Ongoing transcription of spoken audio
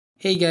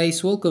Hey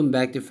guys, welcome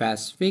back to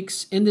Fast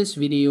Fix. In this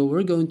video,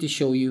 we're going to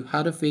show you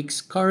how to fix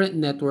current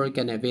network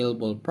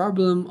unavailable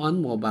problem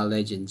on Mobile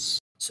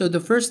Legends. So the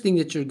first thing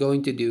that you're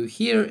going to do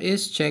here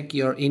is check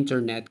your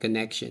internet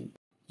connection.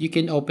 You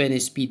can open a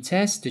speed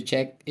test to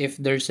check if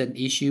there's an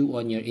issue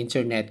on your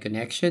internet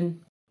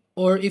connection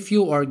or if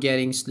you are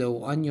getting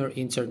slow on your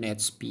internet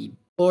speed.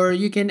 Or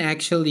you can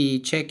actually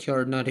check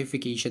your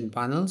notification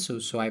panel. So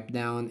swipe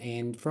down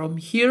and from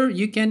here,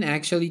 you can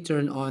actually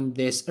turn on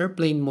this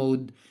airplane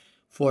mode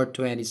for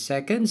 20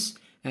 seconds.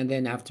 And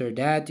then after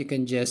that, you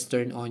can just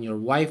turn on your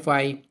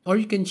Wi-Fi or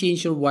you can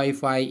change your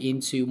Wi-Fi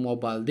into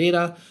mobile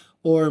data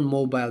or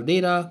mobile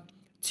data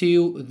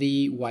to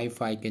the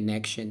Wi-Fi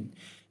connection.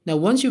 Now,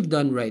 once you've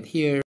done right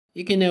here,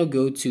 you can now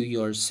go to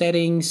your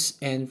settings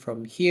and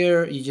from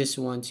here, you just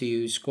want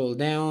to scroll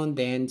down,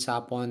 then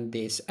tap on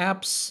this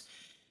apps.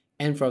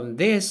 And from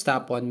this,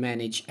 tap on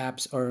manage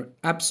apps or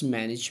apps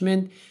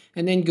management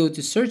and then go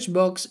to search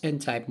box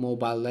and type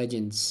Mobile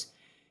Legends.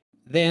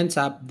 Then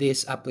tap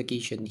this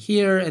application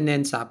here and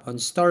then tap on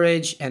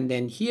storage and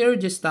then here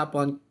just tap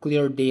on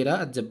clear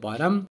data at the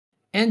bottom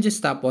and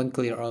just tap on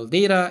clear all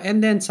data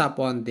and then tap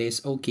on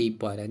this OK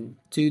button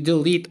to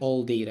delete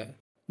all data.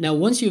 Now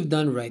once you've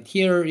done right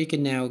here, you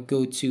can now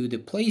go to the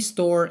Play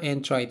Store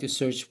and try to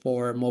search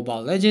for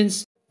Mobile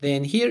Legends.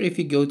 Then here if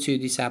you go to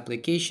this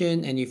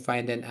application and you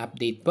find an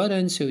update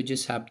button, so you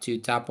just have to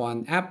tap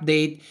on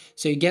update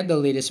so you get the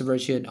latest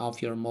version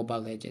of your Mobile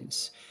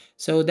Legends.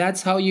 So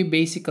that's how you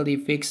basically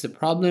fix the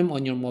problem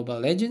on your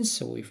Mobile Legends.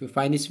 So if you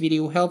find this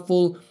video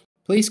helpful,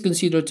 please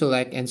consider to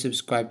like and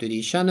subscribe to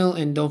this channel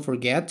and don't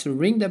forget to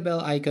ring the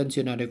bell icon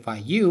to notify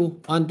you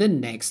on the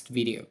next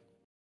video.